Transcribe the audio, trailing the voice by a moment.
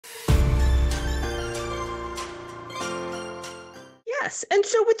Yes. And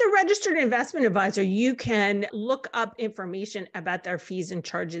so with the registered investment advisor, you can look up information about their fees and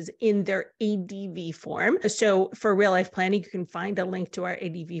charges in their ADV form. So for real life planning, you can find a link to our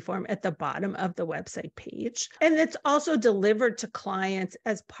ADV form at the bottom of the website page. And it's also delivered to clients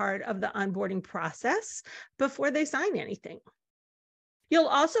as part of the onboarding process before they sign anything. You'll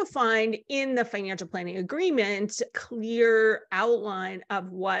also find in the financial planning agreement clear outline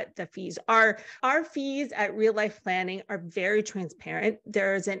of what the fees are. Our fees at Real Life Planning are very transparent.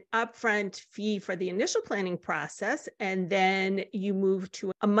 There's an upfront fee for the initial planning process, and then you move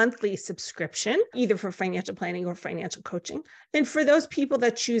to a monthly subscription, either for financial planning or financial coaching. And for those people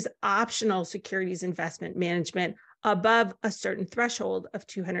that choose optional securities investment management, above a certain threshold of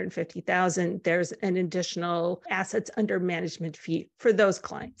 $250,000, there's an additional assets under management fee for those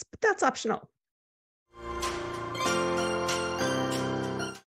clients, but that's optional.